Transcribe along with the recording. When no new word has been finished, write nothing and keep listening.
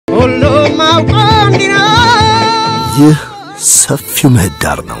ይህ ሰፊው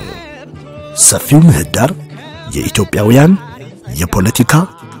ምህዳር ነው። ሰፊው ምህዳር የኢትዮጵያውያን የፖለቲካ፣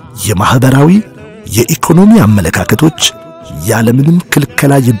 የማህበራዊ፣ የኢኮኖሚ አመለካከቶች ያለምንም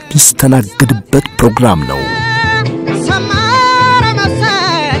ክልከላ የሚስተናገድበት ፕሮግራም ነው። ሰማረ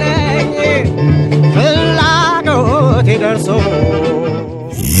መሰለኝ ፍላጎቴ ደርሶ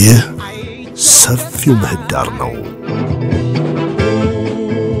ይህ ሰፊው ምህዳር ነው።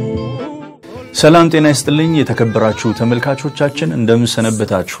 ሰላም ጤና ይስጥልኝ የተከበራችሁ ተመልካቾቻችን እንደምን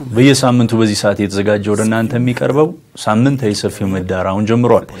ሰነበታችሁ። በየሳምንቱ በዚህ ሰዓት የተዘጋጀው ወደናንተ የሚቀርበው ሳምንታዊ ሰፊው ምህዳር አሁን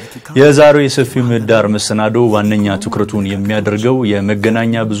ጀምሯል። የዛሬው የሰፊው ምህዳር መሰናዶ ዋነኛ ትኩረቱን የሚያደርገው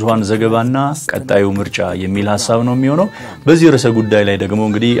የመገናኛ ብዙሃን ዘገባና ቀጣዩ ምርጫ የሚል ሐሳብ ነው የሚሆነው። በዚህ ርዕሰ ጉዳይ ላይ ደግሞ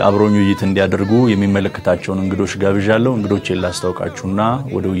እንግዲህ አብሮኝ ውይይት እንዲያደርጉ የሚመለከታቸውን እንግዶች ጋብዣለሁ። እንግዶቼን ላስተዋውቃችሁና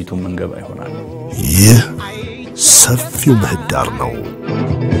ወደ ውይይቱ መንገባ ይሆናል። ይህ ሰፊው ምህዳር ነው።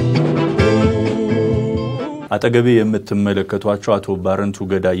 አጠገቤ የምትመለከቷቸው አቶ ባረንቱ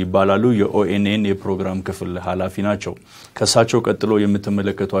ገዳ ይባላሉ። የኦኤንኤን የፕሮግራም ክፍል ኃላፊ ናቸው። ከሳቸው ቀጥሎ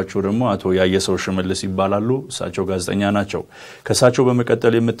የምትመለከቷቸው ደግሞ አቶ ያየሰው ሽመልስ ይባላሉ። እሳቸው ጋዜጠኛ ናቸው። ከሳቸው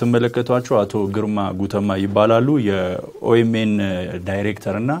በመቀጠል የምትመለከቷቸው አቶ ግርማ ጉተማ ይባላሉ። የኦኤንኤን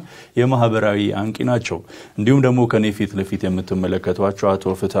ዳይሬክተርና የማህበራዊ አንቂ ናቸው። እንዲሁም ደግሞ ከኔ ፊት ለፊት የምትመለከቷቸው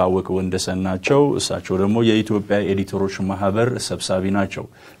አቶ ፍትሐወቅ ወንደሰን ናቸው። እሳቸው ደግሞ የኢትዮጵያ ኤዲተሮች ማህበር ሰብሳቢ ናቸው።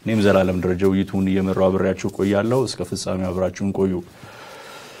 እኔም ዘላለም ደረጃው ውይይቱን እየመራው አብሬያችሁ ቆያለሁ። እስከ ፍጻሜው አብራችሁን ቆዩ።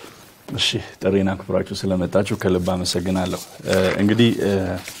 እሺ ጥሪና ክብራችሁ ስለመጣችሁ ከልብ አመሰግናለሁ። እንግዲህ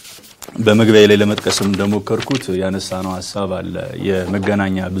በመግቢያ ላይ ለመጥቀስም እንደሞከርኩት ያነሳነው ሐሳብ አለ።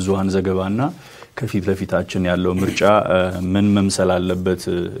 የመገናኛ ብዙሃን ዘገባና ከፊት ለፊታችን ያለው ምርጫ ምን መምሰል አለበት፣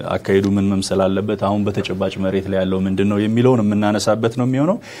 አካሄዱ ምን መምሰል አለበት፣ አሁን በተጨባጭ መሬት ላይ ያለው ምንድነው የሚለውን እናነሳበት ነው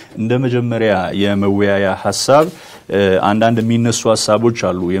የሚሆነው። እንደ መጀመሪያ የመወያያ ሐሳብ አንዳንድ የሚነሱ ሐሳቦች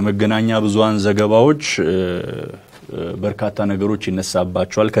አሉ። የመገናኛ ብዙሃን ዘገባዎች በርካታ ነገሮች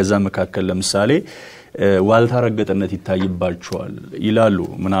ይነሳባቸዋል። ከዛ መካከል ለምሳሌ ዋልታ ረገጥነት ይታይባቸዋል ይላሉ።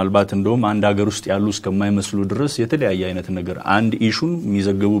 ምናልባት እንደውም አንድ ሀገር ውስጥ ያሉ እስከማይመስሉ ድረስ የተለያየ አይነት ነገር አንድ ኢሹን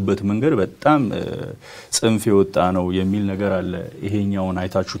የሚዘገቡበት መንገድ በጣም ጽንፍ የወጣ ነው የሚል ነገር አለ። ይሄኛውን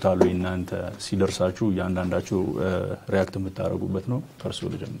አይታችሁታል ወይ እናንተ? ሲደርሳችሁ ያንዳንዳችሁ ሪአክት የምታረጉበት ነው። ከርሱ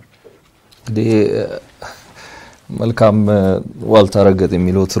ልጀምር። መልካም ዋልታ ረገጥ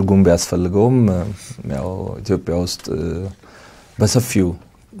የሚለው ትርጉም ቢያስፈልገውም ያው ኢትዮጵያ ውስጥ በሰፊው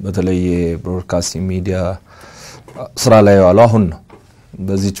በተለይ ብሮድካስቲንግ ሚዲያ ስራ ላይ ያለው አሁን ነው።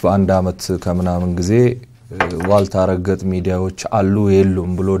 በዚህች በአንድ አመት ከምናምን ጊዜ ዋልታ ረገጥ ሚዲያዎች አሉ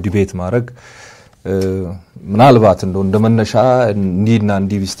የሉም ብሎ ዲቤት ማድረግ ምናልባት እንደመነሻ እንዲና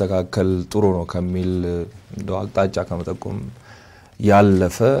እንዲ ቢስተካከል ጥሩ ነው ከሚል እንደው አቅጣጫ ከመጠቆም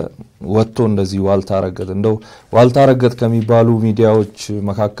ያለፈ ወጥቶ እንደዚህ ዋልታ ረገጥ ከሚባሉ ሚዲያዎች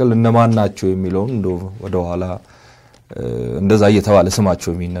መካከል እነማን ናቸው የሚለው እንደው ወደ ኋላ እንደዛ እየተባለ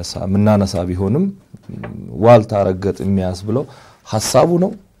ስማቸው የሚነሳ ምናነሳ ቢሆንም ዋልታ ረገጥ የሚያስብለው ሐሳቡ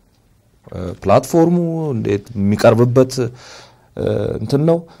ነው፣ ፕላትፎርሙ እንዴት የሚቀርብበት እንትን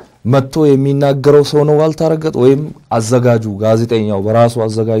ነው፣ መጥቶ የሚናገረው ሰው ነው ዋልታ ረገጥ፣ ወይም አዘጋጁ ጋዜጠኛው በራሱ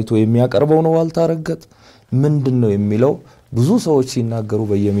አዘጋጅቶ የሚያቀርበው ነው ዋልታ ረገጥ ምንድነው የሚለው ብዙ ሰዎች ሲናገሩ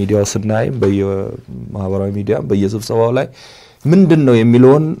በየሚዲያው ስናይም በየማህበራዊ ሚዲያም በየስብሰባው ላይ ምንድነው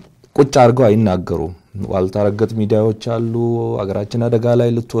የሚለውን ቁጭ አድርገው አይናገሩም። ዋልታ ረገጥ ሚዲያዎች አሉ፣ አገራችን አደጋ ላይ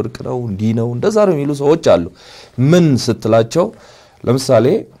ልትወድቅ ነው እንዲ ነው እንደዛ ነው የሚሉ ሰዎች አሉ። ምን ስትላቸው ለምሳሌ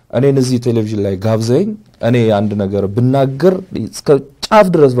እኔን እዚህ ቴሌቪዥን ላይ ጋብዘኝ እኔ አንድ ነገር ብናገር እስከ ጫፍ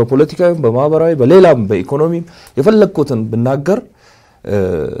ድረስ በፖለቲካዊም በማህበራዊ በሌላም በኢኮኖሚም የፈለኩትን ብናገር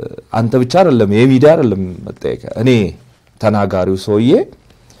አንተ ብቻ አይደለም የሚዲያ አይደለም መጠየቅ እኔ ተናጋሪው ሰውዬ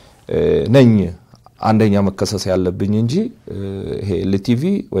ነኝ አንደኛ መከሰስ ያለብኝ እንጂ ይሄ Ltv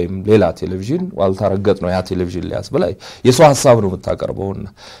ወይም ሌላ ቴሌቪዥን ዋልታ ረገጥ ነው ያ ቴሌቪዥን ሊያስበላይ የሰው ሐሳብ ነው የምታቀርበውና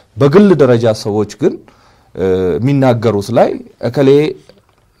በግል ደረጃ ሰዎች ግን የሚናገሩት ላይ እከሌ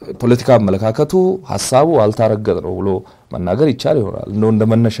ፖለቲካ አመለካከቱ ሐሳቡ ዋልታ ረገጥ ነው ብሎ መናገር ይቻል ይሆናል።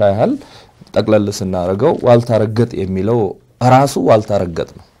 እንደመነሻ ያህል ጠቅለል ስናረገው ዋልታ ረገጥ የሚለው ራሱ ዋልታ ረገጥ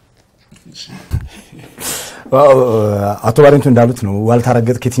ነው። አቶ ባረንቱ እንዳሉት ነው ዋልታ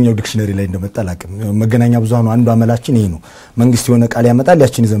ረገጥ ከየትኛው ዲክሽነሪ ላይ እንደመጣላቅም መገናኛ ብዙሃኑ አንዱ አመላችን ይሄ ነው። መንግስት የሆነ ቃል ያመጣል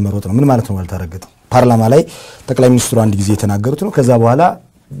ያችን ይዘመሩት ነው። ምን ማለት ነው ዋልታ ረገጥ? ፓርላማ ላይ ጠቅላይ ሚኒስትሩ አንድ ጊዜ የተናገሩት ነው። ከዛ በኋላ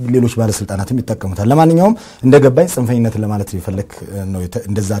ሌሎች ባለስልጣናትም ይተከሙታል። ለማንኛውም እንደገባኝ ጽንፈኝነትን ለማለት ይፈልክ ነው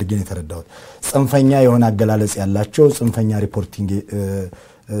እንደዛ አርገን የተረዳሁት። ጽንፈኛ የሆነ አገላለጽ ያላቸው ጽንፈኛ ሪፖርቲንግ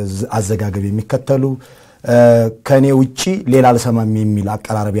አዘጋገብ የሚከተሉ ከኔ ውጪ ሌላ አልሰማም የሚል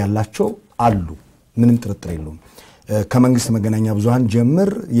አቀራረብ ያላቸው አሉ። ምንም ጥርጥር የለውም። ከመንግስት መገናኛ ብዙሃን ጀምር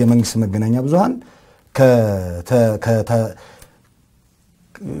የመንግስት መገናኛ ብዙሃን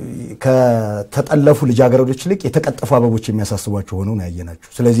ከተጠለፉ ልጃገረዶች ይልቅ የተቀጠፉ አበቦች የሚያሳስባቸው ሆነው ነው ያየናቸው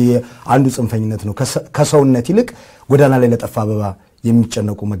ስለዚህ አንዱ ጽንፈኝነት ነው ከሰውነት ይልቅ ጎዳና ላይ ለጠፋ አበባ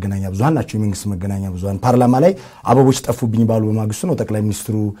የሚጨነቁ መገናኛ ብዙሃን ናቸው የመንግስት መገናኛ ብዙሃን ፓርላማ ላይ አበቦች ጠፉብኝ ባሉ በማግስቱ ነው ጠቅላይ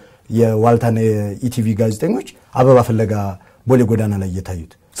ሚኒስትሩ የዋልታና የኢቲቪ ጋዜጠኞች አበባ ፍለጋ ቦሌ ጎዳና ላይ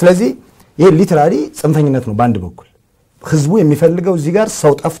የታዩት ስለዚህ ይሄ ሊትራሊ ጽንፈኝነት ነው በአንድ በኩል ህዝቡ የሚፈልገው እዚህ ጋር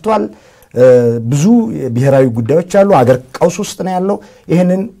ሰው ጠፍቷል ብዙ ብሔራዊ ጉዳዮች አሉ አገር ቀውስ ውስጥ ነው ያለው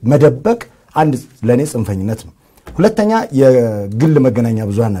ይሄንን መደበቅ አንድ ለኔ ጽንፈኝነት ነው ሁለተኛ የግል መገናኛ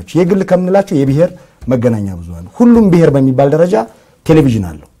ብዙሃን ናቸው የግል ከምንላቸው የብሔር መገናኛ ብዙሃን ሁሉም ብሔር በሚባል ደረጃ ቴሌቪዥን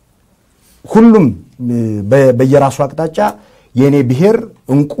አለው ሁሉም በየራሱ አቅጣጫ የኔ ብሔር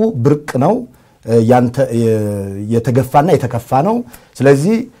እንቁ ብርቅ ነው ያንተ የተገፋና የተከፋ ነው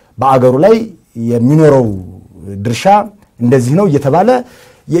ስለዚህ በአገሩ ላይ የሚኖረው ድርሻ እንደዚህ ነው እየተባለ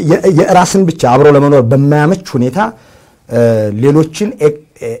የራስን ብቻ አብረው ለመኖር በማያመች ሁኔታ ሌሎችን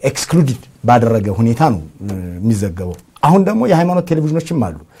ኤክስክሉድድ ባደረገ ሁኔታ ነው የሚዘገበው አሁን ደግሞ የሃይማኖት ቴሌቪዥኖችም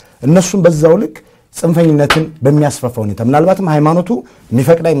አሉ እነሱም በዛው ልክ ጽንፈኝነትን በሚያስፋፋ ሁኔታ ምናልባትም ሃይማኖቱ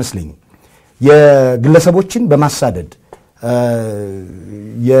የሚፈቅድ አይመስልኝም የግለሰቦችን በማሳደድ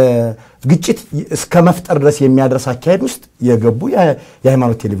የግጭት እስከ መፍጠር ድረስ የሚያደርስ አካሄድ ውስጥ የገቡ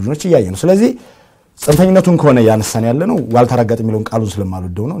የሃይማኖት ቴሌቪዥኖች እያየ ነው ስለዚህ ጽንፈኝነቱን ከሆነ ያነሳን ያለ ነው ዋልታረጋጥ የሚለውን ቃሉን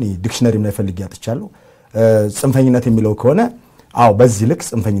ስለማልወደው ነው እኔ ዲክሽነሪም ላይ ፈልጌ ያጥቻለሁ ጽንፈኝነት የሚለው ከሆነ አው በዚህ ልክ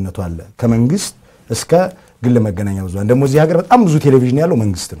ጽንፈኝነቱ አለ ከመንግስት እስከ ግል መገናኛ ብዙሃን ደግሞ እዚህ ሀገር በጣም ብዙ ቴሌቪዥን ያለው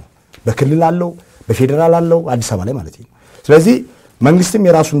መንግስት ነው በክልል አለው በፌደራል አለው አዲስ አበባ ላይ ማለት ነው ስለዚህ መንግስትም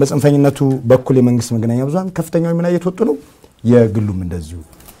የራሱን በጽንፈኝነቱ በኩል የመንግስት መገናኛ ብዙሃን ከፍተኛው ሚና እየተወጡ ነው የግሉም እንደዚሁ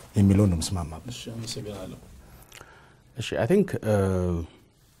የሚለው ነው መስማማበት እሺ አመሰግናለሁ እሺ አይ ቲንክ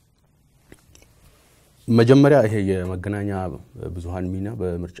መጀመሪያ ይሄ የመገናኛ ብዙሃን ሚና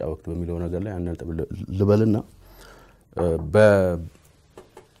በምርጫ ወቅት በሚለው ነገር ላይ አንልጥ ልበልና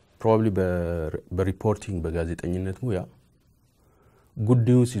ፕሮባብሊ በሪፖርቲንግ በጋዜጠኝነት ሙያ good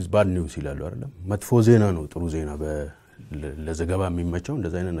news is bad news ይላሉ አይደል መጥፎ ዜና ነው ጥሩ ዜና ለዘገባ የሚመቸው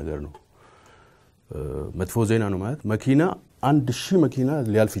እንደዛ አይነት ነገር ነው መጥፎ ዜና ነው ማለት መኪና 1000 መኪና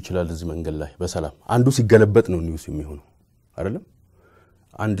ሊያልፍ ይችላል እዚህ መንገድ ላይ በሰላም አንዱ ሲገለበጥ ነው ኒውስ የሚሆነው አይደል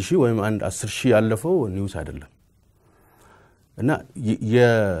 1000 ወይም 10000 ያለፈው ኒውስ አይደለም እና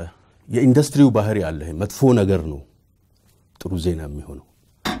የኢንዱስትሪው ባህሪ አለ መጥፎ ነገር ነው ጥሩ ዜና የሚሆነው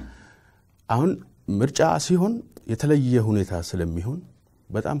አሁን ምርጫ ሲሆን የተለየ ሁኔታ ስለሚሆን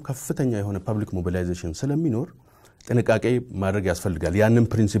በጣም ከፍተኛ የሆነ ፐብሊክ ሞቢላይዜሽን ስለሚኖር ጥንቃቄ ማድረግ ያስፈልጋል ያንን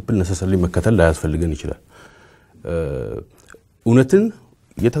ፕሪንሲፕል ነሰሰሊ መከተል ላይ ያስፈልገን ይችላል እውነትን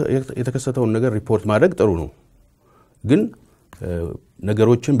የተከሰተውን ነገር ሪፖርት ማድረግ ጥሩ ነው ግን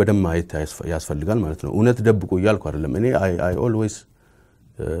ነገሮችን በደንብ ማየት ያስፈልጋል ማለት ነው እውነት ደብቆ ይያልኩ አይደለም እኔ I always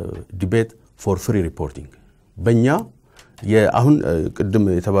debate for free reporting በእኛ የአሁን ቅድም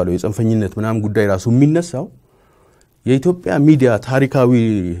የተባለው የጽንፈኝነት ምናም ጉዳይ ራሱ የሚነሳው የኢትዮጵያ ሚዲያ ታሪካዊ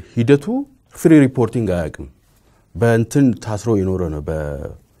ሂደቱ ፍሪ ሪፖርቲንግ አያውቅም በእንትን ታስሮ ይኖር ነው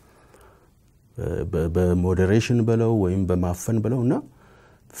በሞዴሬሽን በለው ወይም በማፈን በለውና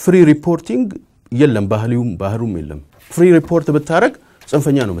ፍሪ ሪፖርቲንግ የለም ባህሩም የለም ፍሪ ሪፖርት ብታረግ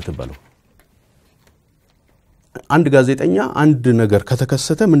ጽንፈኛ ነው የምትባለው አንድ ጋዜጠኛ አንድ ነገር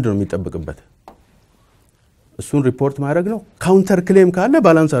ከተከሰተ ምንድነው የሚጠብቅበት እሱን ሪፖርት ማድረግ ነው ካውንተር ክሌም ካለ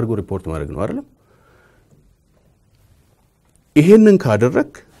ባላንስ አድርጎ ሪፖርት ማድረግ ነው አይደል ይሄንን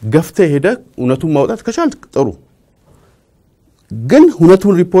ካደረክ ገፍተ ሄደ እውነቱን ማውጣት ከቻልክ ጥሩ ግን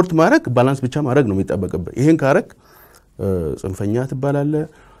እውነቱን ሪፖርት ማድረግ ባላንስ ብቻ ማድረግ ነው የሚጠበቅበት ይሄን ካረክ ጽንፈኛ ትባላለ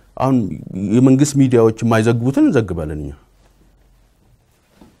አሁን የመንግስት ሚዲያዎች የማይዘግቡትን ዘግባለንኛ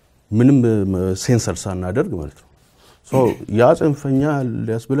ምንም ሴንሰር ሳናደርግ ማለት ነው ሶ ያ ጽንፈኛ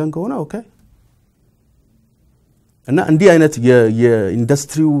ሊያስብለን ከሆነ ኦኬ እና እንዲህ አይነት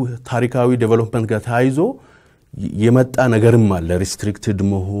የኢንዱስትሪው ታሪካዊ ዴቨሎፕመንት ጋር ታይዞ የመጣ ነገርም አለ ሪስትሪክትድ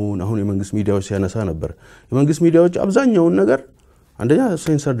መሆን አሁን የመንግስት ሚዲያዎች ሲያነሳ ነበር የመንግስት ሚዲያዎች አብዛኛውን ነገር አንደኛ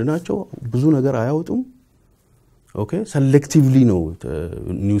ሴንሰርድ ናቸው ብዙ ነገር አያወጡም ኦኬ ሴሌክቲቭሊ ነው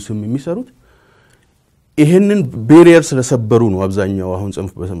ኒውስም የሚሰሩት ይሄንን ቤሪየር ስለሰበሩ ነው አብዛኛው አሁን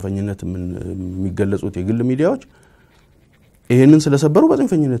በጽንፈኝነት የሚገለጹት የግል ሚዲያዎች ይሄንን ስለሰበሩ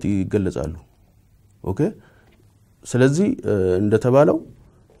በጽንፈኝነት ይገለጻሉ ኦኬ ስለዚህ እንደተባለው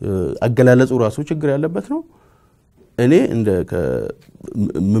አገላለጹ ራሱ ችግር ያለበት ነው እኔ እንደ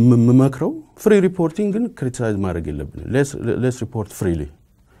መመክረው ፍሪ ሪፖርቲንግን ክሪቲሳይዝ ማድረግ የለብንም ሌስ ሪፖርት ፍሪሊ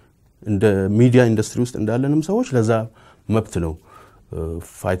እንደ ሚዲያ ኢንዱስትሪ ውስጥ እንዳለንም ሰዎች ለዛ መብት ነው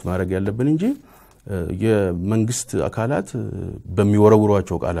ፋይት ማድረግ ያለብን እንጂ የመንግስት አካላት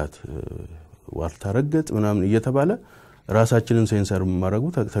በሚወረውሯቸው ቃላት ዋልታረገጥ ምናምን እየተባለ ራሳችንን ሴንሰር ማድረጉ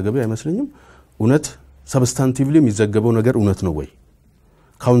ተገቢ አይመስልኝም እውነት ሰብስታንቲቭሊ የሚዘገበው ነገር እውነት ነው ወይ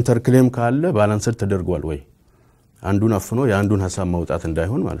ካውንተር ክሌም ካለ ባላንስድ ተደርጓል ወይ አንዱን አፍኖ የአንዱን ሐሳብ ማውጣት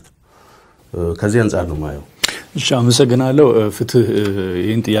እንዳይሆን ማለት ነው ከዚህ አንፃር ነው ማየው እሺ አመሰግናለሁ ፍትህ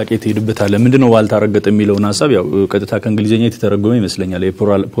ይሄን ጥያቄ ትሄድበታል ምንድነው ዋልታረገጠ የሚለውን ሐሳብ ያው ቀጥታ ከእንግሊዘኛ የተተረጎመ ይመስለኛል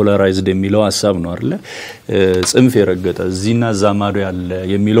ፖላራይዝድ የሚለው ሐሳብ ነው አይደል ጽንፍ የረገጠ እዚህና ዛማዶ ያለ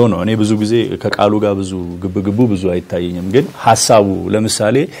የሚለው ነው እኔ ብዙ ጊዜ ከቃሉ ጋር ብዙ ግብግቡ ብዙ አይታየኝም ግን ሐሳቡ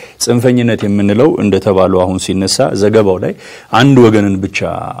ለምሳሌ ጽንፈኝነት የምንለው እንደተባለው አሁን ሲነሳ ዘገባው ላይ አንድ ወገንን ብቻ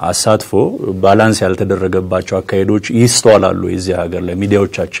አሳትፎ ባላንስ ያልተደረገባቸው አካሄዶች ይስተዋላሉ እዚህ ሀገር ላይ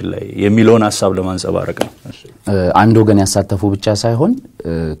ሚዲያዎቻችን ላይ የሚለውን ሐሳብ ለማንጸባረቅ ነው አንድ ወገን ያሳተፉ ብቻ ሳይሆን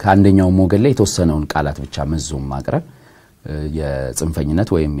ከአንደኛው ወገን ላይ የተወሰነውን ቃላት ብቻ መዝዞም ማቅረብ የጽንፈኝነት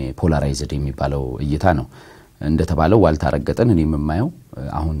ወይም ፖላራይዝድ የሚባለው እይታ ነው እንደተባለው ዋልታረገጠን እኔ የማየው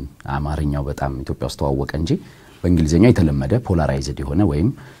አሁን አማርኛው በጣም ኢትዮጵያ ውስጥ ተዋወቀ እንጂ በእንግሊዘኛው የተለመደ ፖላራይዝድ የሆነ ወይም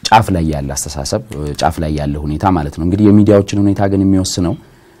ጫፍ ላይ ያለ አስተሳሰብ ጫፍ ላይ ያለ ሁኔታ ማለት ነው እንግዲህ የሚዲያዎችን ሁኔታ ግን የሚወስነው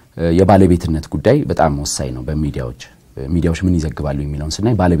የባለቤትነት ጉዳይ በጣም ወሳኝ ነው ሚዲያዎች ምን ይዘግባሉ የሚለውን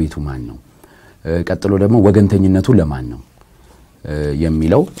ስናይ ባለቤቱ ማን ነው ቀጥሎ ደግሞ ወገንተኝነቱ ለማን ነው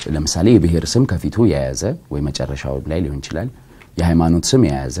የሚለው ለምሳሌ የብሔር ስም ከፊቱ የያዘ ወይ መጨረሻው ላይ ሊሆን ይችላል የሃይማኖት ስም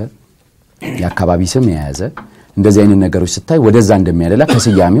የያዘ የአካባቢ ስም የያዘ እንደዚህ አይነት ነገሮች ስታይ ወደዛ እንደሚያደላ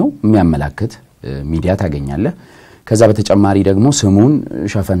ከስያሜው የሚያመላክት ሚዲያ ታገኛለህ ከዛ በተጨማሪ ደግሞ ስሙን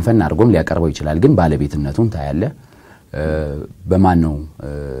ሸፈንፈን አድርጎም ሊያቀርበው ይችላል ግን ባለቤትነቱን ታያለ በማን ነው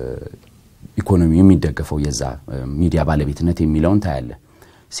ኢኮኖሚ የሚደገፈው የዛ ሚዲያ ባለቤትነት የሚለውን ታያለ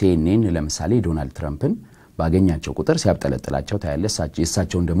CNN ለምሳሌ ዶናልድ ትራምፕን ባገኛቸው ቁጥር ሲያብጠለጥላቸው ታያለ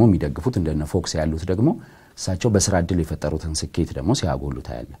እሳቸውን ደግሞ የሚደግፉት እንደነ ፎክስ ያሉት ደግሞ እሳቸው በስራ እድል የፈጠሩትን ስኬት ደግሞ ሲያጎሉ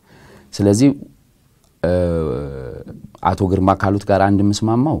ታያለ ስለዚህ አቶ ግርማ ካሉት ጋር አንድ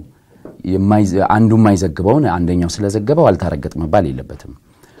መስማማው አንዱ የማይዘግበውን አንደኛው ስለዘገበው አልታረገጥ መባል የለበትም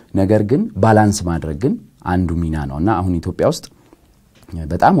ነገር ግን ባላንስ ማድረግ ግን አንዱ ሚና ነውና አሁን ኢትዮጵያ ውስጥ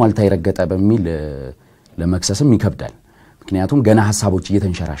በጣም ዋልታ ይረገጠ በሚል ለመክሰስም ይከብዳል ምክንያቱም ገና ሐሳቦች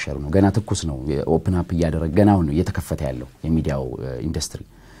እየተንሸራሸሩ ነው ገና ትኩስ ነው ኦፕን አፕ እያደረገ ገና ነው እየተከፈተ ያለው የሚዲያው ኢንደስትሪ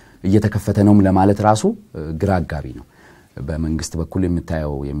እየተከፈተ ነው ለማለት ራሱ ግራ አጋቢ ነው በመንግስት በኩል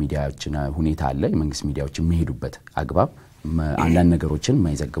የምታየው የሚዲያዎችን ሁኔታ አለ የመንግስት ሚዲያዎች የሚሄዱበት አግባብ አንዳንድ ነገሮችን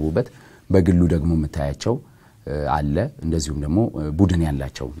የማይዘግቡበት በግሉ ደግሞ የምታያቸው አለ እንደዚሁም ደግሞ ቡድን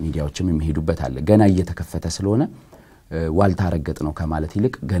ያላቸው ሚዲያዎችም የሚሄዱበት አለ ገና እየተከፈተ ስለሆነ ዋልታረገጥ ነው ከማለት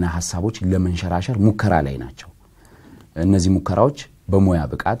ይልቅ ገና ሐሳቦች ለመንሸራሸር ሙከራ ላይ ናቸው እነዚህ ሙከራዎች በሞያ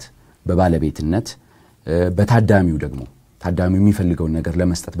ብቃት በባለቤትነት በታዳሚው ደግሞ ታዳሚው የሚፈልገውን ነገር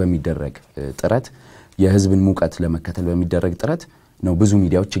ለመስጠት በሚደረግ ጥረት የህዝብን ሙቀት ለመከተል በሚደረግ ጥረት ነው ብዙ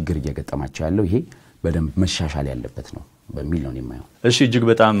ሚዲያዎች ችግር እየገጠማቸው ያለው ይሄ በደንብ መሻሻል ያለበት ነው በሚል ነው የማየው እሺ እጅግ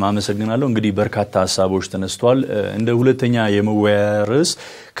በጣም አመሰግናለሁ እንግዲህ በርካታ ሐሳቦች ተነስተዋል እንደ ሁለተኛ የመወያየርስ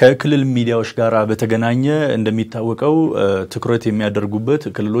ከክልል ሚዲያዎች ጋር በተገናኘ እንደሚታወቀው ትኩረት የሚያደርጉበት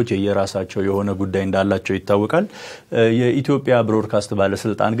ክልሎች የየራሳቸው የሆነ ጉዳይ እንዳላቸው ይታወቃል የኢትዮጵያ ብሮድካስት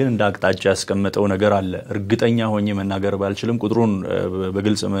ባለስልጣን ግን እንደ አቅጣጫ ያስቀመጠው ነገር አለ እርግጠኛ ሆኜ መናገር ባልችልም ቁጥሩን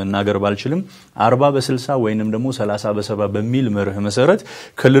በግልጽ መናገር ባልችልም 40 በ60 ወይንም ደግሞ 30 በ70 በሚል መርህ መሰረት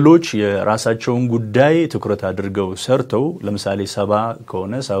ክልሎች የራሳቸውን ጉዳይ ትኩረት አድርገው ሰርተው ለምሳሌ 70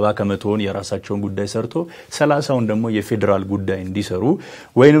 ከሆነ 70 ከመቶውን የራሳቸውን ጉዳይ ሰርቶ 30ውን ደግሞ የፌደራል ጉዳይ እንዲሰሩ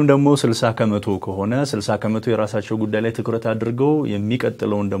ወይንም ደግሞ 60 ከመቶ ከሆነ 60 ከመቶ የራሳቸው ጉዳይ ላይ ትኩረት አድርገው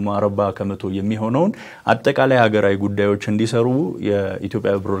የሚቀጥለውን ደግሞ 40 ከመቶ የሚሆነውን አጠቃላይ ሀገራዊ ጉዳዮች እንዲሰሩ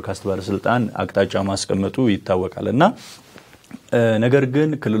የኢትዮጵያ ብሮድካስት ባለስልጣን አቅጣጫ ማስቀመጡ ይታወቃልና ነገር ግን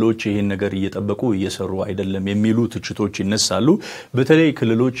ክልሎች ይሄን ነገር እየጠበቁ እየሰሩ አይደለም የሚሉ ትችቶች ይነሳሉ በተለይ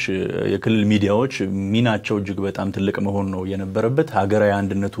ክልሎች የክልል ሚዲያዎች ሚናቸው እጅግ በጣም ትልቅ መሆን ነው የነበረበት ሀገራዊ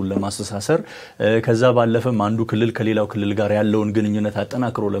አንድነቱን ለማስተሳሰር ከዛ ባለፈም አንዱ ክልል ከሌላው ክልል ጋር ያለውን ግንኙነት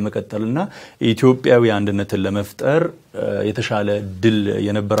አጠናክሮ ለመቀጠልና ኢትዮጵያዊ አንድነትን ለመፍጠር የተሻለ ድል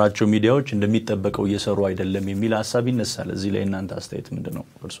የነበራቸው ሚዲያዎች እንደሚጠበቀው እየሰሩ አይደለም የሚል ሐሳብ ይነሳል እዚህ ላይ እናንተ አስተያየት ምንድነው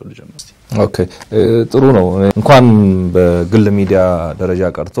እርሶ ልጀምር እስቲ ኦኬ ጥሩ ነው እንኳን በግል ሚዲያ ደረጃ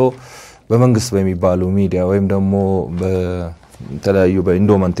ቀርቶ በመንግስት በሚባሉ ሚዲያ ወይም ደግሞ በተለያዩ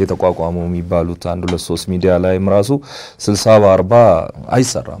በኢንዶመንት የተቋቋሙ የሚባሉት 1-2-3 ሚዲያ ላይም ራሱ 60 በ40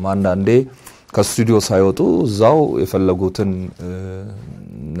 አይሰራም አንዳንዴ ከስቱዲዮ ሳይወጡ እዛው የፈለጉትን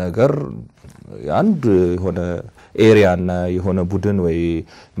ነገር አንድ የሆነ ኤሪያና የሆነ ቡድን ወይ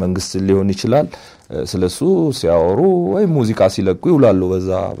መንግስት ሊሆን ይችላል ስለሱ ሲያወሩ ወይ ሙዚቃ ሲለቁ ይውላሉ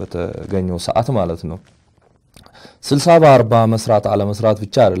በዛ በተገኘው ሰዓት ማለት ነው 60 በ40 መስራት አለ መስራት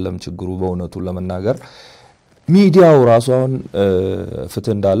ብቻ አይደለም ችግሩ በእውነቱ ለመናገር ሚዲያው ራሱን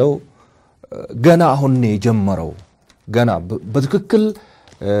ፍትህ እንዳለው ገና አሁን ነው የጀመረው ገና በትክክል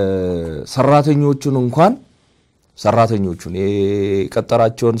ሰራተኞቹን እንኳን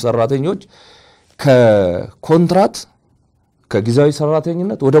የቀጠራቸውን ሰራተኞች ከኮንትራት ከጊዜያዊ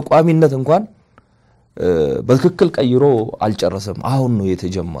ሰራተኝነት ወደ ቋሚነት እንኳን በትክክል ቀይሮ አልጨረሰም አሁን ነው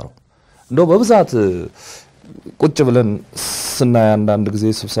የተጀመረው እንደው በብዛት ቁጭ ብለን ስናይ አንዳንድ ጊዜ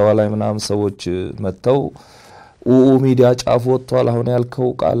ስብሰባ ላይ ምናምን ሰዎች መተው ሚዲያ ጫፍ ወጥቷል አሁን ያልከው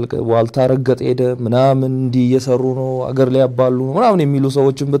ቃል ዋልታ ረገጥ ሄደ ምናምን እንዲ እየሰሩ ነው አገር ላይ ያባሉ ምናምን የሚሉ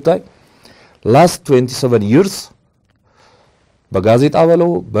ሰዎችን ብታይ last 27 years በጋዜጣ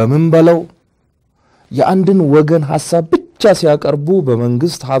በለው በምን በለው የአንድን ወገን ሐሳብ ብቻ ሲያቀርቡ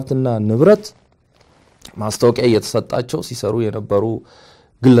በመንግስት ሀብትና ንብረት ማስታወቂያ እየተሰጣቸው ሲሰሩ የነበሩ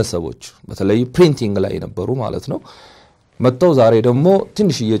ግለሰቦች በተለይ ፕሪንቲንግ ላይ የነበሩ ማለት ነው መተው ዛሬ ደግሞ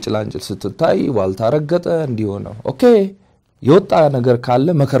ትንሽ እየጭላንጭል ስትታይ ዋልታ ረገጠ እንዲሆነ ኦኬ የወጣ ነገር ካለ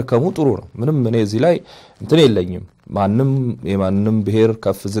መከርከሙ ጥሩ ነው ምንም እኔ እዚህ ላይ እንትን የለኝም ማንንም የማንንም ብሔር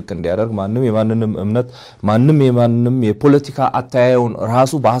ከፍ ዝቅ እንዲያደርግ ማንንም የማንንም እምነት ማንንም የማንንም የፖለቲካ አታያዩን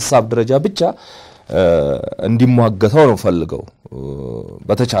ራሱ በሐሳብ ደረጃ ብቻ እንዲሟገተው ነው ፈልገው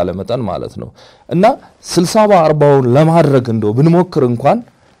በተቻለ መጠን ማለት ነው እና 60 በ40ውን ለማድረግ እንደው ብንሞክር እንኳን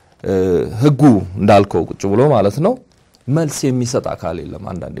ህጉ እንዳልከው ቁጭ ብሎ ማለት ነው መልስ የሚሰጥ አካል የለም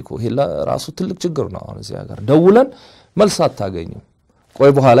አንዳንዴ እኮ ይሄ ራሱ ትልቅ ችግር ነው አሁን እዚህ ሀገር ደውለን መልስ አታገኝም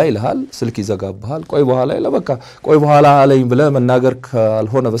ቆይ በኋላ ይልሃል ስልክ ይዘጋብሃል ቆይ በኋላ ይለበቃ ቆይ በኋላ አለኝ ብለ መናገር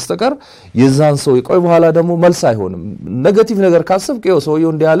ካልሆነ በስተቀር የዛን ሰው ቆይ በኋላ ደግሞ መልስ አይሆንም ኔጌቲቭ ነገር ካሰብክ ይው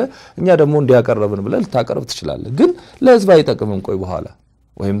ሰውየው እንዲያለ እኛ ደግሞ እንዲያቀርብን ብለ ልታቀርብ ትችላለህ ግን ለህዝብ አይጠቅምም ቆይ በኋላ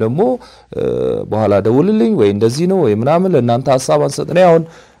ወይም ደግሞ በኋላ ደውልልኝ ወይ እንደዚህ ነው ወይ ምናምን ለእናንተ ሐሳብ አንሰጥኔ አሁን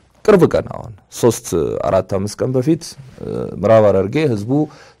ቅርብ ቀን አሁን 3-4-5 ቀን በፊት ምዕራብ ሐረርጌ ህዝቡ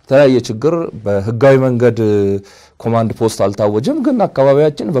ተያየ ችግር በህጋዊ መንገድ ኮማንድ ፖስት አልታወጀም ግን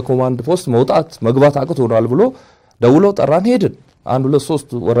አካባቢያችን በኮማንድ ፖስት መውጣት መግባት አቅቶናል ብሎ ደውሎ ጠራን ሄድን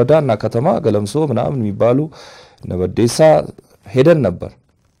 1-2-3 ወረዳና ከተማ ገለምሶ ምናምን የሚባሉ ነበዴሳ ሄደን ነበር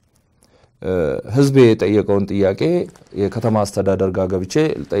ህዝብ የጠየቀውን ጥያቄ የከተማ አስተዳደር ጋር ገብቼ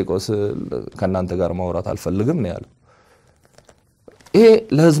ልጠይቆስ ከናንተ ጋር ማውራት አልፈልግም ነው ያለው ይሄ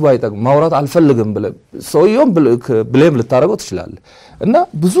ለህዝብ አይጠቅም ማውራት አልፈልግም ብለ ሰውየው ብሌም ልታረገው ትችላለህ እና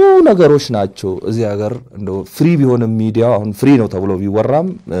ብዙ ነገሮች ናቸው እዚህ ሀገር እንደው ፍሪ ቢሆን ሚዲያ አሁን ፍሪ ነው ተብሎ ቢወራም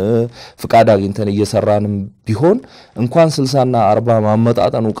ፍቃድ አግኝተን እየሰራንም ቢሆን እንኳን 60 እና 40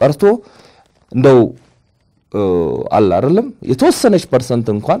 ማመጣጣኑ ቀርቶ እንደው አላ አይደለም የተወሰነች ፐርሰንት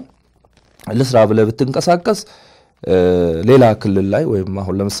እንኳን ለስራ ብለ ብትንቀሳቀስ ሌላ ክልል ላይ ወይም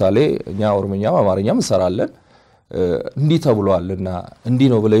አሁን ለምሳሌ እኛ ኦሮምኛም አማርኛም እንሰራለን እንዲ ተብሏልና እንዲ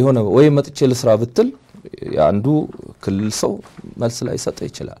ነው ብለ ይሆነ ወይ መጥቼ ለስራ ብትል አንዱ ክልል ሰው መልስ ላይ ሰጠ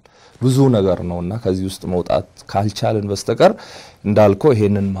ይችላል ብዙ ነገር ነውና ከዚህ ውስጥ መውጣት ካልቻለን በስተቀር እንዳልከው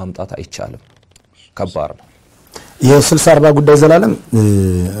ይሄንን ማምጣት አይቻልም ከባድ ነው የ60-40 ጉዳይ ዘላለም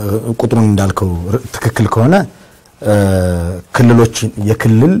ቁጥሩን እንዳልከው ትክክል ከሆነ ክልሎች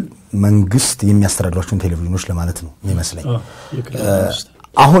የክልል መንግስት የሚያስተዳድራቸውን ቴሌቪዥኖች ለማለት ነው የሚመስለኝ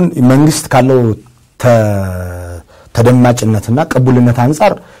አሁን መንግስት ካለው ተደማጭነትና ቅቡልነት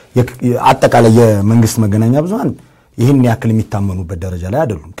አንፃር አጠቃላይ የመንግስት መገናኛ ብዙሃን ይህን ያክል የሚታመኑበት ደረጃ ላይ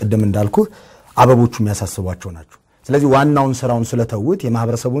አይደሉም ቅድም እንዳልኩ አበቦቹ የሚያሳስባቸው ናቸው ስለዚህ ዋናውን ስራውን ስለተውት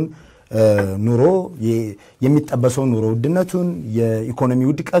የማህበረሰቡን ኑሮ የሚጠበሰው ኑሮ ውድነቱን የኢኮኖሚ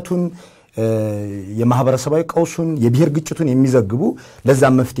ውድቀቱን የማህበረሰባዊ ቀውሱን የብሔር ግጭቱን የሚዘግቡ ለዛ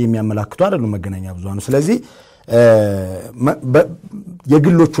መፍትሄ የሚያመላክቱ አይደሉም መገናኛ ብዙሃኑ ስለዚህ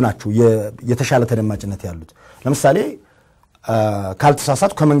የግሎቹ ናቸው የተሻለ ተደማጭነት ያሉት ለምሳሌ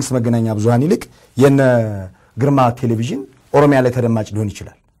ካልተሳሳቱ ከመንግስት መገናኛ ብዙሃን ይልቅ የነ ግርማ ቴሌቪዥን ኦሮሚያ ላይ ተደማጭ ሊሆን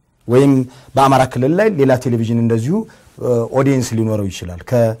ይችላል ወይም በአማራ ክልል ላይ ሌላ ቴሌቪዥን እንደዚሁ ኦዲየንስ ሊኖረው ይችላል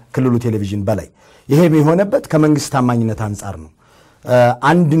ከክልሉ ቴሌቪዥን በላይ ይሄ የሚሆነበት ከመንግስት ታማኝነት አንፃር ነው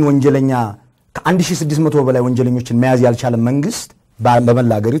አንድን ወንጀለኛ ከ1600 በላይ ወንጀለኞችን መያዝ ያልቻለ መንግስት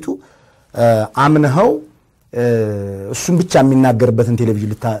በመላ ሀገሪቱ አምነው እሱን ብቻ የሚናገርበትን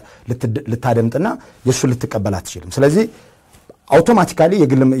ቴሌቪዥን ልታደምጥና የሱ ልትቀበል አትችልም ስለዚህ አውቶማቲካሊ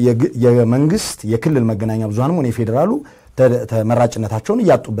የመንግስት የክልል መገናኛ ብዙሃንም ሆነ የፌደራሉ ተመራጭነታቸውን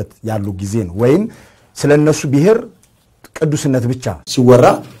ያጡበት ያሉ ጊዜ ነው ወይም ስለነሱ ብሔር ቅዱስነት ብቻ ሲወራ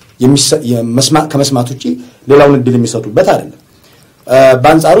ከመስማት ውጪ ሌላውን እድል የሚሰጡበት አይደለም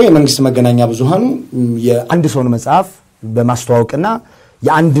በአንጻሩ የመንግስት መገናኛ ብዙሃኑ የአንድ ሰውን መጽሐፍ በማስተዋወቅና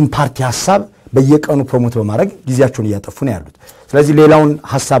የአንድን ፓርቲ ሐሳብ በየቀኑ ፕሮሞት በማድረግ ጊዜያቸውን እያጠፉ ነው ያሉት ስለዚህ ሌላውን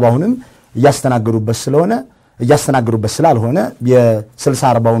ሐሳብ አሁንም እያስተናገዱበት ስላልሆነ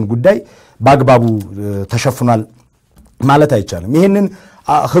የ60-40ውን ጉዳይ በአግባቡ ተሸፍኗል ማለት አይቻልም ይሄንን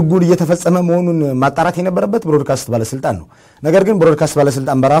ህጉን እየተፈጸመ መሆኑን ማጣራት የነበረበት ብሮድካስት ባለስልጣን ነው ነገር ግን ብሮድካስት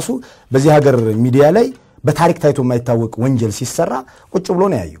ባለስልጣን በራሱ በዚህ ሀገር ሚዲያ ላይ በታሪክ ታይቶ የማይታወቅ ወንጀል ሲሰራ ቁጭ ብሎ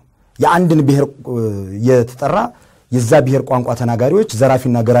ነው ያዩ የአንድን ብሔር የተጠራ የዛ ብሔር ቋንቋ ተናጋሪዎች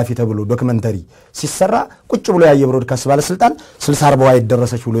ዘራፊና ገራፊ ተብሎ ዶክመንተሪ ሲሰራ ቁጭ ብሎ ያየ ብሮድካስት ባለስልጣን 60-40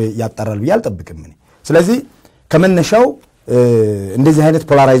 ይደረሰች ብሎ ያጣራል ብዬ አልጠብቅም እኔ። ስለዚህ ከመነሻው እንደዚህ አይነት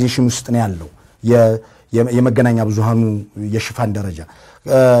ፖላራይዜሽን ውስጥ ነው ያለው የመገናኛ ብዙሃኑ የሽፋን ደረጃ።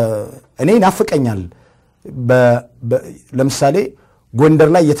 እኔ ናፍቀኛል ለምሳሌ ጎንደር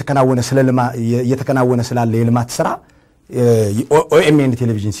ላይ የተከናወነ ስላለ የልማት ስራ ኦኤምኤን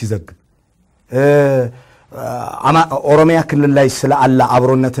ቴሌቪዥን ሲዘግብ ኦሮሚያ ክልል ላይ ስላለ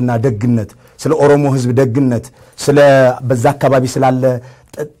አብሮነትና ደግነት ስለ ኦሮሞ ህዝብ ደግነት ስለ በዛ አካባቢ ስላለ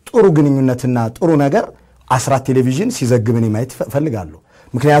ጥሩ ግንኙነትና ጥሩ ነገር አስራት ቴሌቪዥን ሲዘግብን ማየት ፈልጋለሁ።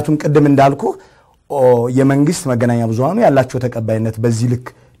 ምክንያቱም ቅድም እንዳልኩ የመንግስት መገናኛ ብዙሃኑ ያላቸው ተቀባይነት በዚህ ልክ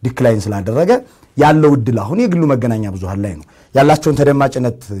ዲክላይን ስላደረገ ያለው እድል አሁን የግሉ መገናኛ ብዙሃን ላይ ነው። ያላቸውን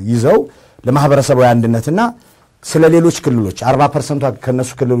ተደማጭነት ይዘው ለማህበረሰባዊ አንድነትና ስለ ሌሎች ክልሎች 40% ከነሱ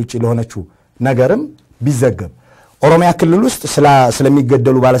ክልል ውጪ ለሆነችው ነገርም ቢዘገብ ኦሮሚያ ክልል ውስጥ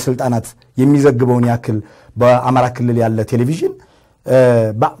ስለሚገደሉ ባለስልጣናት የሚዘግበውን ያክል በአማራ ክልል ያለ ቴሌቪዥን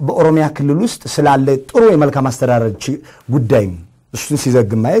በኦሮሚያ ክልል ውስጥ ስላለ ጥሩ የመልካም አስተዳደር ጉዳይ እሱን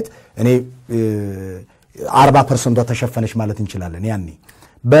ሲዘግብ ማየት እኔ 40% ተሸፈነች ማለት እንችላለን። ያኔ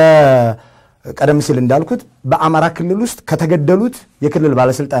በቀደም ሲል እንዳልኩት በአማራ ክልል ውስጥ ከተገደሉት የክልል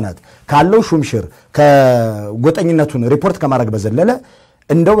ባለስልጣናት ካለው ሹምሽር ከጎጠኝነቱን ሪፖርት ከማድረግ በዘለለ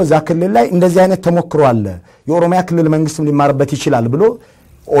እንደው በዛ ክልል ላይ እንደዚህ አይነት ተሞክሮ አለ የኦሮሚያ ክልል መንግስትም ሊማርበት ይችላል ብሎ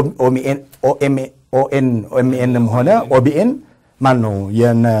ኦኤምኤንም ሆነ ኦቢኤን ማን ነው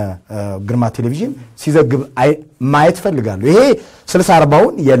የነ ግርማ ቴሌቪዥን ሲዘግብ ማየት ፈልጋለሁ። ይሄ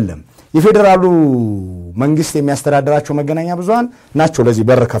 60-40ውን የለም የፌደራሉ መንግስት የሚያስተዳድራቸው መገናኛ ብዙሃን ናቸው ለዚህ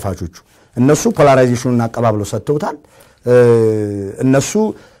በር ከፋቾቹ። እነሱ ፖላራይዜሽኑን አቀባብለው ሰጥተውታል። እነሱ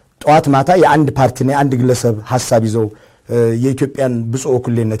ጧት ማታ የአንድ ፓርቲና የአንድ ግለሰብ ሐሳብ ይዘው የኢትዮጵያን ብፁዕ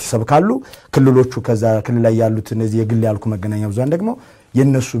ኩሌነት ይሰብካሉ። ክልሎቹ ከዛ ክልል ላይ ያሉት እነዚህ የግል ያልኩ መገናኛ ብዙሃን ደግሞ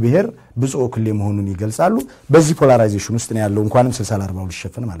የነሱ ብሔር ብፁዕ ኩሌ መሆኑን ይገልጻሉ። በዚህ ፖላራይዜሽን ውስጥ ነው ያለው እንኳንም 60-40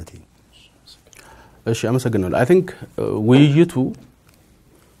 ሊሸፈን ማለት ነው። እሺ አመሰግናለሁ። አይ ቲንክ ውይይቱ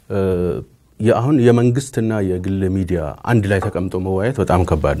አሁን የመንግስትና የግል ሚዲያ አንድ ላይ ተቀምጦ መወያየት በጣም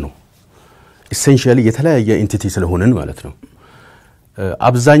ከባድ ነው። ኢሴንሻሊ የተለያየ ኤንቲቲ ስለሆነን ማለት ነው።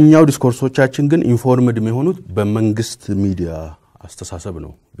 አብዛኛው ዲስኮርሶቻችን ግን ኢንፎርምድ የሚሆኑት በመንግስት ሚዲያ አስተሳሰብ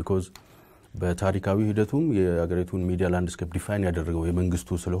ነው። ቢኮዝ በታሪካዊ ሂደቱም የአገሪቱን ሚዲያ ላንድስኬፕ ዲፋይን ያደረገው የመንግስቱ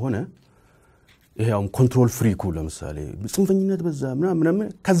ስለሆነ ይሄው ኮንትሮል ፍሪኩ ለምሳሌ ጽንፈኝነት በዛ ምናምን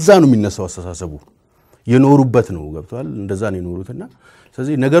ከዛ ነው የሚነሳው አስተሳሰቡ የኖሩበት ነው። ገብቷል? እንደዛ ነው የኖሩትና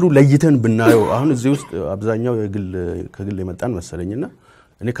ስለዚህ ነገሩ ለይተን ብናየው አሁን እዚህ ውስጥ አብዛኛው ከግል የመጣን መሰለኝና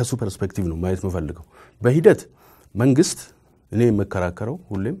እኔ ከሱ ፐርስፔክቲቭ ነው ማየት የምፈልገው። በሂደት መንግስት እኔ የምከራከረው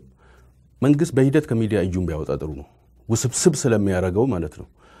ሁሌም መንግስት በሂደት ከሚዲያ እጁን ቢያወጣ ጥሩ ነው። ውስብስብ ስለሚያደርገው ማለት ነው።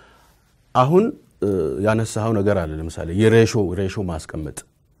 አሁን ያነሳው ነገር አለ ለምሳሌ የሬሾ ማስቀመጥ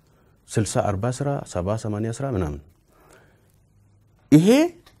 60-40 ስራ 70-80 ስራ ምናምን ይሄ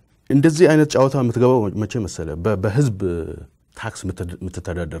እንደዚህ አይነት ጫዋታ የምትገባው መቼ መሰለ በህዝብ ታክስ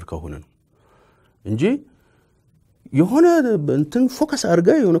የምትተዳደር ከሆነ ነው እንጂ የሆነ እንትን ፎከስ አድርጋ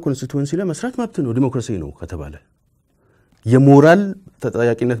የሆነ ኮንስቲትዩዌንሲ ላይ መስራት መብት ነው ዲሞክራሲ ነው ከተባለ የሞራል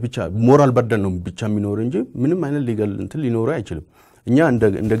ተጠያቂነት ብቻ ሞራል በርደን ነው ብቻ የሚኖር እንጂ ምንም አይነት ሊጋል እንትን ሊኖር አይችልም። እኛ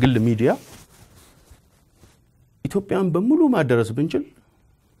እንደ ግል ሚዲያ ኢትዮጵያን በሙሉ ማደረስ ብንችል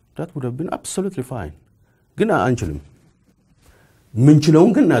that would have been absolutely fine ግን አንችልም።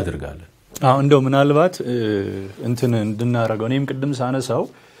 ምንችለውን ግን እናደርጋለን። እንደው ምናልባት እንትን እንድናረጋው እኔም ቅድም ሳነሳው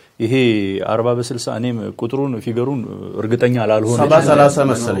ይሄ 40-60 እኔም ቁጥሩን ፊገሩን እርግጠኛ አላልሆነ 70-30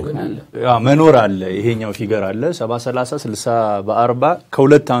 መሰለኝ መኖር አለ ይሄኛው ፊገር አለ 70-30 60-40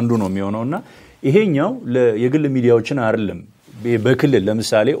 ከሁለት አንዱ ነው የሚሆነውና ይሄኛው የግል ሚዲያዎችን አይደለም በክልል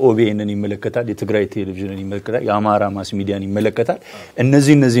ለምሳሌ ኦቢኤንን ይመለከታል የትግራይ ቴሌቪዥንን ይመለከታል የአማራ ማስ ሚዲያን ይመለከታል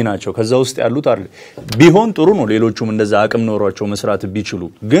እነዚህ ናቸው ከዛ ውስጥ ያሉት አይደል ቢሆን ጥሩ ነው ሌሎቹም እንደዛ አቅም ኖሯቸው መስራት ቢችሉ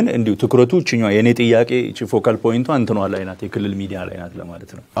ግን እንዲሁ ትኩረቱ እቺኛው የኔ ጥያቄ እቺ ፎካል ፖይንቱ አንተኗ ላይ ናት የክልል ሚዲያ ላይ ናት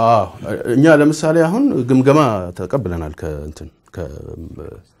ለማለት ነው እኛ ለምሳሌ አሁን ግምገማ ተቀብለናል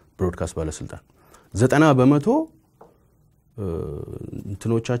ከብሮድካስት ባለስልጣን 90%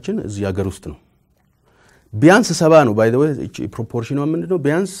 እንትኖቻችን እዚህ ሀገር ውስጥ ነው ቢያንስ 70 ነው ባይ ዘ ዌይ ፕሮፖርሽኑ ምንድነው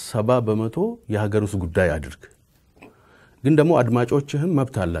ቢያንስ 70% የሀገር ውስጥ ጉዳይ አድርግ ግን ደግሞ አድማጮችህም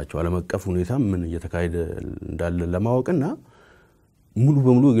መብት አላቸው ዓለማቀፍ ሁኔታ ምን እየተካሄደ እንዳለ ለማወቅና ሙሉ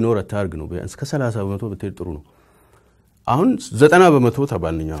በሙሉ ኢግኖር አታርግ ነው ቢያንስ ከ30% ብትሄድ ጥሩ ነው አሁን 90%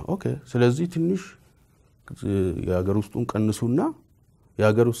 ተባልኛ ኦኬ ስለዚህ ትንሽ የሀገር ውስጡን ቀንሱና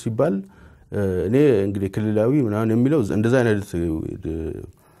የሀገር ውስጥ ሲባል እኔ እንግዲህ ክልላዊ ምናምን የሚለው እንደዛ አይነት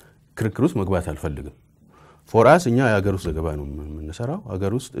ክርክር ውስጥ መግባት አልፈልግም for us እኛ የሀገር ውስጥ ዘገባ ነው የምንሰራው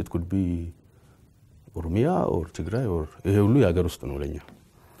ሀገር ውስጥ it could be ኦሮሚያ ኦር ትግራይ ኦር ይሄ ሁሉ ያገር ውስጥ ነው ለኛ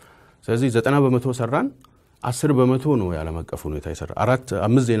ስለዚህ 90% ሰራን 10% ነው ያለም አቀፍ ሁኔታ ይሰራ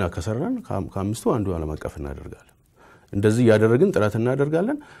 4-5 ዜና ከሰራን ከአምስቱ አንዱ ያለም አቀፍ እናደርጋለን እንደዚህ ያደረግን ጥረት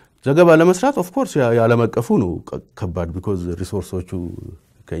እናደርጋለን ዘገባ ለመስራት ኦፍ ኮርስ ያለም አቀፉ ነው ከባድ because ሪሶርሶቹ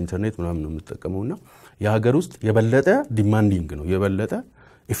ከኢንተርኔት ምናምን ነው የምትጠቀመውና የሀገር ውስጥ የበለጠ ዲማንዲንግ ነው የበለጠ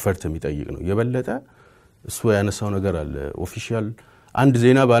ኢፈርት የሚጠይቅ ነው የበለጠ እሱ ያነሳው ነገር አለ ኦፊሻል አንድ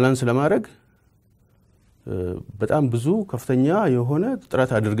ዜና ባላንስ ለማድረግ በጣም ብዙ ከፍተኛ የሆነ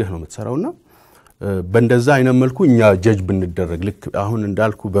ጥረት አድርገህ ነው የምትሰራውና በእንደዛ አይነት መልኩ እኛ ጀጅ ብንደረግ ልክ አሁን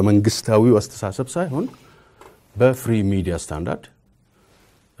እንዳልኩ በመንግስታዊው አስተሳሰብ ሳይሆን በፍሪ ሚዲያ ስታንዳርድ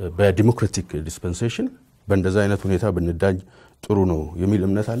በዲሞክራቲክ ዲስፐንሴሽን በእንደዛ አይነት ሁኔታ ብንዳኝ ጥሩ ነው የሚል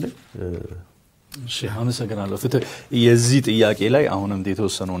እምነት አለ እሺ አመሰግናለሁ ፍትህ የዚህ ጥያቄ ላይ አሁንም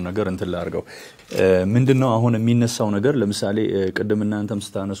የተወሰነው ነገር እንትን ላርገው ምንድነው አሁን የሚነሳው ነገር ለምሳሌ ቅድም እናንተም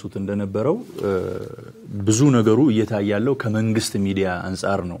ስታነሱት እንደነበረው ብዙ ነገሩ እየታያለው ከመንግስት ሚዲያ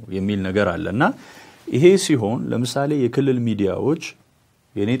አንፃር ነው የሚል ነገር አለና ይሄ ሲሆን ለምሳሌ የክልል ሚዲያዎች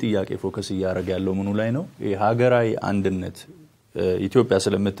የኔ ጥያቄ ፎከስ ያደርግ ያለው ምኑ ላይ ነው የሀገራዊ አንድነት ኢትዮጵያ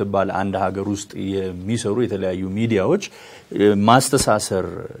ስለምትባል አንድ ሀገር ውስጥ የሚሰሩ የተለያዩ ሚዲያዎች ማስተሳሰር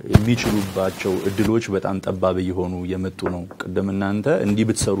የሚችሉባቸው እድሎች በጣም ጠባብ ይሆኑ የመጡ ነው ቅድም እናንተ እንዲህ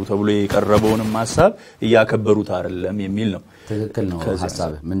ብትሰሩ ተብሎ የቀረበውን ሐሳብ ያከበሩት አይደለም የሚል ነው ትክክል ነው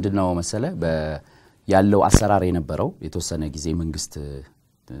ሐሳብ ምንድነው መሰለ ያለው አሰራር የነበረው የተወሰነ ጊዜ መንግስት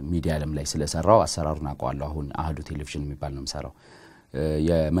ሚዲያ ዓለም ላይ ስለሰራው አሰራሩን አቋዋለሁ አሁን አህዱ ቴሌቪዥን የሚባል ነው የምሰራው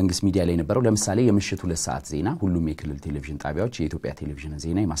የመንግስት ሚዲያ ላይ ነበረው ለምሳሌ የምሽቱ 2 ሰዓት ዜና ሁሉም የክልል ቴሌቪዥን ጣቢያዎች የኢትዮጵያ ቴሌቪዥን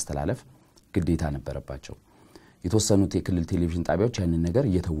ዜና ማስተላለፍ ግዴታ ነበረባቸው የተወሰኑት የክልል ቴሌቪዥን ጣቢያዎች ያንን ነገር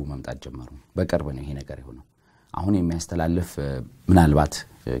እየተው መምጣት ጀመሩ በቅርብ ነው ይሄ ነገር የሆነው አሁን የሚያስተላልፍ ምናልባት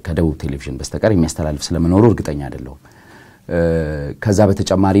ከደቡብ ቴሌቪዥን በስተቀር የሚያስተላልፍ ስለመኖሩ እርግጠኛ አይደለሁም ከዛ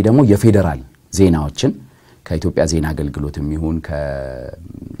በተጨማሪ ደግሞ የፌደራል ዜናዎችን ከኢትዮጵያ ዜና አገልግሎትም ይሁን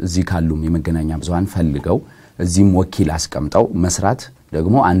ከዚህ ካሉም የመገናኛ ብዙሃን ፈልገው እዚህም ወኪል አስቀምጠው መስራት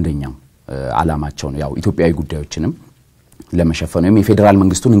ደግሞ አንደኛው አላማቸው ነው ያው ኢትዮጵያዊ ጉዳዮችንም ለመሸፈን ነው የፌደራል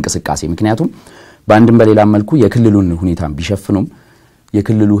መንግስቱን እንቅስቃሴ ምክንያቱም በአንድም በሌላ መልኩ የክልሉን ሁኔታ ቢሸፍኑም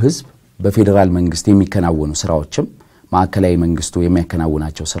የክልሉ ህዝብ በፌደራል መንግስት የሚከናወኑ ስራዎችም ማዕከላዊ መንግስቱ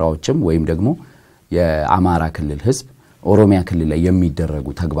የሚያከናውናቸው ስራዎችም ወይም ደግሞ የአማራ ክልል ህዝብ ኦሮሚያ ክልል ላይ የሚደረጉ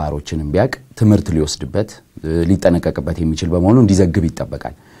ተግባሮችንም ቢያቅ ትምርት ሊወስድበት ሊጠነቀቅበት የሚችል በመሆኑ እንዲዘግብ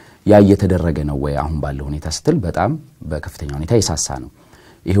ይጠበቃል ያ እየተደረገ ነው ወይ አሁን ባለው ሁኔታ ስትል በጣም በከፍተኛ ሁኔታ ይሳሳ ነው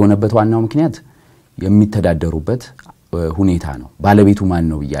ይሄ ሆነበት ዋናው ምክንያት የሚተዳደሩበት ሁኔታ ነው ባለቤቱ ማን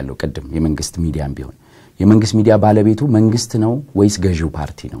ነው ይያለው ቀደም የመንግስት ሚዲያም ቢሆን የመንግስት ሚዲያ ባለቤቱ መንግስት ነው ወይስ ገዢው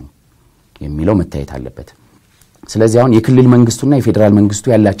ፓርቲ ነው የሚለው መታየት አለበት ስለዚህ አሁን የክልል መንግስቱና የፌደራል መንግስቱ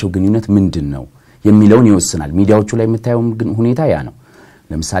ያላቸው ግንኙነት ምንድነው የሚለውን ይወስናል ሚዲያዎቹ ላይ የምታየው ሁኔታ ያ ነው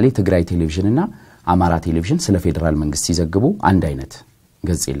ለምሳሌ ትግራይ ቴሌቪዥንና አማራ ቴሌቪዥን ስለ ፌደራል መንግስት ሲዘግቡ አንድ አይነት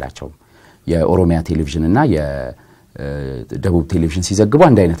ገጽ የላቸው የኦሮሚያ ቴሌቪዥንና የደቡብ ቴሌቪዥን ሲዘግቡ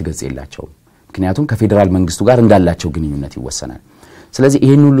አንድ አይነት ገጽ የላቸው ምክንያቱም ከፌደራል መንግስቱ ጋር እንዳላቸው ግንኙነት ይወሰናል ስለዚህ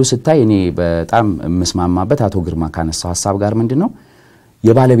ይሄን ሁሉ ስታይ እኔ በጣም መስማማበት አቶ ግርማ ካነሳው ሐሳብ ጋር ምንድነው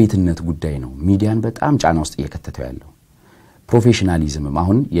የባለቤትነት ጉዳይ ነው ሚዲያን በጣም ጫና ውስጥ እየከተተው ያለው ፕሮፌሽናሊዝም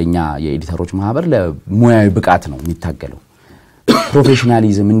አሁን የኛ የኤዲተሮች ማህበር ለሙያዊ ብቃት ነው የሚታገለው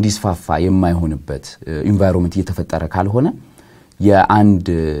ፕሮፌሽናሊዝም እንዲስፋፋ የማይሆንበት ኢንቫይሮንመንት እየተፈጠረ ካልሆነ የአንድ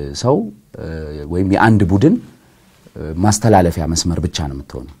ሰው ወይም የአንድ ቡድን ማስተላለፊያ መስመር ብቻ ነው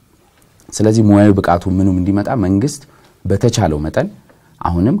የምትሆነው ስለዚህ ሙያዊ ብቃቱ ምንም እንዲመጣ መንግስት በተቻለው መጠን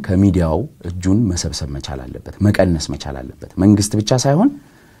አሁንም ከሚዲያው እጁን መሰብሰብ መቻል አለበት መቀነስ መቻል አለበት መንግስት ብቻ ሳይሆን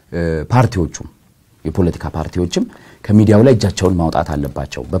ፓርቲዎቹም የፖለቲካ ፓርቲዎችም ከሚዲያው ላይ እጃቸውን ማውጣት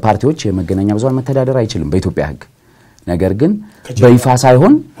አለባቸው በፓርቲዎች የመገናኛ ብዙሃን መተዳደር አይችልም በኢትዮጵያ ህግ ነገር ግን በይፋ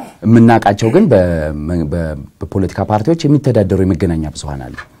ሳይሆን ምናቃቸው ግን በፖለቲካ ፓርቲዎች የሚተዳደሩ የመገናኛ ብዙሃን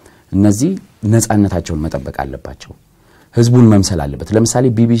አሉ እነዚህ ነፃነታቸውን መጠበቅ አለባቸው ህዝቡን መምሰል አለበት ለምሳሌ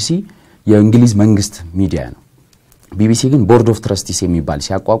ቢቢሲ የእንግሊዝ መንግስት ሚዲያ ነው ቢቢሲ ግን ቦርድ ኦፍ ትረስቲስ የሚባል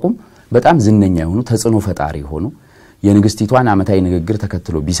ሲያቋቁም በጣም ዝነኛ የሆኑ ተጽዕኖ ፈጣሪ ሆኑ የንግስቲቷን አመታዊ ንግግር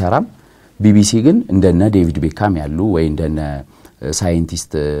ተከትሎ ቢሰራም ቢቢሲ ግን እንደነ ዴቪድ ቤካም ያሉ ወይ እንደነ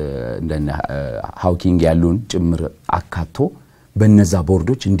ሳይንቲስት እንደነ ሃውኪንግ ያሉን ጭምር አካቶ በነዛ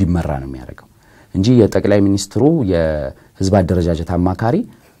ቦርዶች እንዲመራ ነው የሚያደርገው እንጂ የጠቅላይ ሚኒስትሩ የህዝብ አደረጃጀት አማካሪ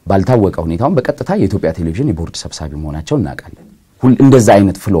ባልታወቀ ሁኔታውን በቀጥታ የኢትዮጵያ ቴሌቪዥን የቦርድ ሰብሳቢ መሆናቸው እናቃለን እንደዛ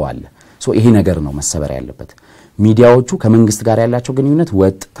አይነት ፍሎ አለ ሶ ይሄ ነገር ነው መሰበር ያለበት ሚዲያዎቹ ከመንግስት ጋር ያላቸው ግንኙነት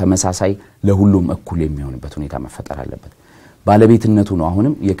ወጥ ተመሳሳይ ለሁሉም እኩል የሚሆንበት ሁኔታ መፈጠር አለበት ባለቤትነቱ ነው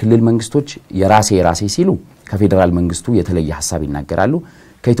አሁንም የክልል መንግስቶች የራሴ ሲሉ ከፌደራል መንግስቱ የተለየ ሐሳብ ይናገራሉ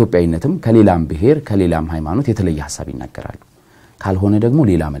ከኢትዮጵያዊነትም ከሌላም ብሔር ከሌላም ሃይማኖት የተለየ ሐሳብ ይናገራሉ ካልሆነ ደግሞ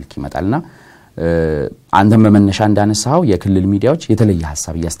ሌላ መልክ ይመጣልና አንተም በመነሻ እንዳነሳው የክልል ሚዲያዎች የተለየ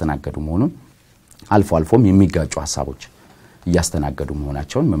ሐሳብ እያስተናገዱ መሆኑን አልፎ አልፎም የሚጋጩ ሐሳቦች እያስተናገዱ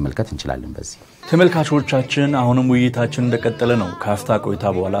መሆናቸውን መመልከት እንችላለን። በዚህ ተመልካቾቻችን አሁንም ውይይታችን እንደቀጠለ ነው። ካፍታ ቆይታ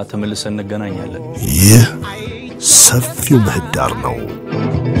በኋላ ተመልሰን እንገናኛለን። ይህ ሰፊው ምህዳር ነው።